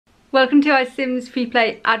Welcome to our Sims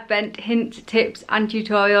Freeplay Advent hints, tips and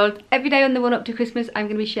tutorials. Every day on the run up to Christmas I'm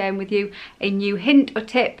going to be sharing with you a new hint or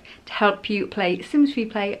tip to help you play Sims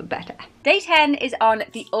Freeplay better. Day 10 is on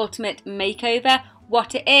the ultimate makeover,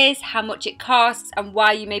 what it is, how much it costs and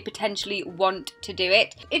why you may potentially want to do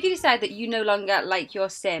it. If you decide that you no longer like your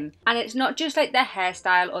sim, and it's not just like their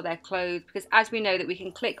hairstyle or their clothes, because as we know that we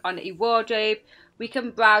can click on a wardrobe, we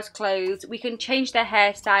can browse clothes, we can change their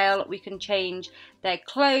hairstyle, we can change their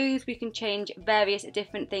clothes, we can change various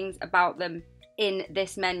different things about them in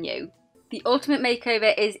this menu. The ultimate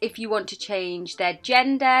makeover is if you want to change their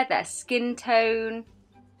gender, their skin tone,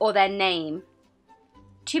 or their name.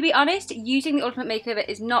 To be honest, using the ultimate makeover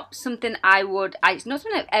is not something it's not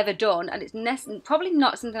something I've ever done, and it's probably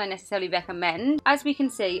not something I necessarily recommend. As we can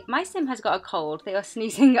see, my sim has got a cold. They are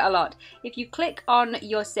sneezing a lot. If you click on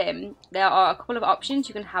your sim, there are a couple of options.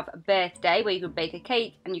 You can have a birthday where you can bake a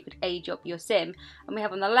cake and you could age up your sim. And we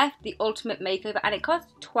have on the left the ultimate makeover, and it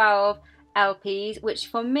costs 12 LPs, which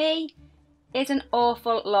for me is an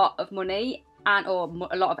awful lot of money. Or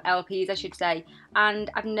a lot of LPs I should say,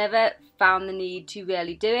 and I've never found the need to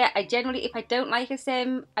really do it. I generally, if I don't like a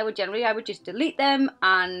sim, I would just delete them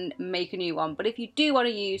and make a new one. But if you do want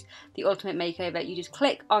to use the ultimate makeover, you just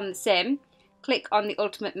click on the sim, click on the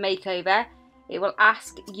ultimate makeover. It will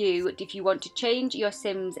ask you if you want to change your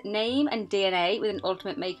sim's name and DNA with an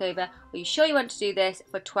ultimate makeover. Are you sure you want to do this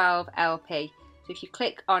for 12 LP? So if you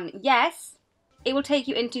click on yes, it will take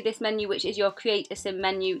you into this menu, which is your create a sim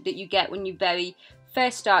menu that you get when you very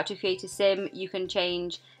first start to create a sim. You can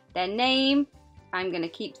change their name. I'm going to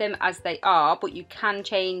keep them as they are, but you can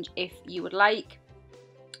change if you would like.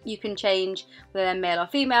 You can change whether they're male or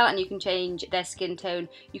female, and you can change their skin tone.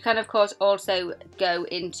 You can of course also go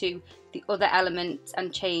into the other elements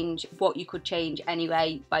and change what you could change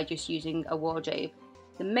anyway by just using a wardrobe.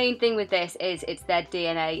 The main thing with this is it's their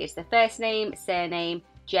DNA. It's their first name, surname,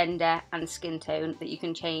 gender and skin tone that you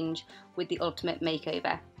can change with the ultimate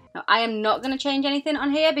makeover. Now I am not going to change anything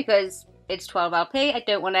on here because it's 12 LP. I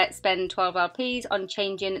don't want to spend 12 LPs on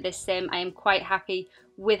changing this sim. I am quite happy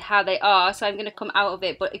with how they are, so I'm going to come out of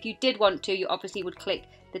it. But if you did want to, you obviously would click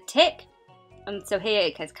the tick, and so here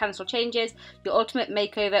it says cancel changes. Your ultimate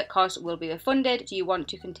makeover cost will be refunded. Do you want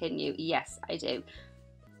to continue? Yes, I do.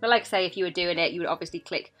 But like I say, if you were doing it, you would obviously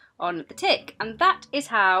click on the tick, and that is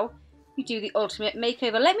how you do the ultimate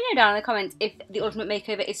makeover. Let me know down in the comments if the ultimate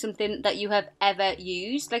makeover is something that you have ever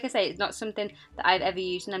used. Like I say, it's not something that I've ever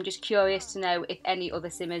used, and I'm just curious to know if any other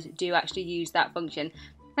simmers do actually use that function.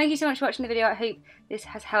 Thank you so much for watching the video. I hope this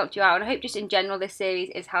has helped you out, and I hope just in general this series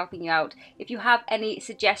is helping you out. If you have any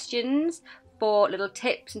suggestions for little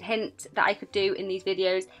tips and hints that I could do in these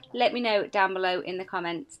videos, let me know down below in the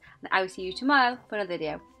comments, and I will see you tomorrow for another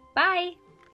video. Bye!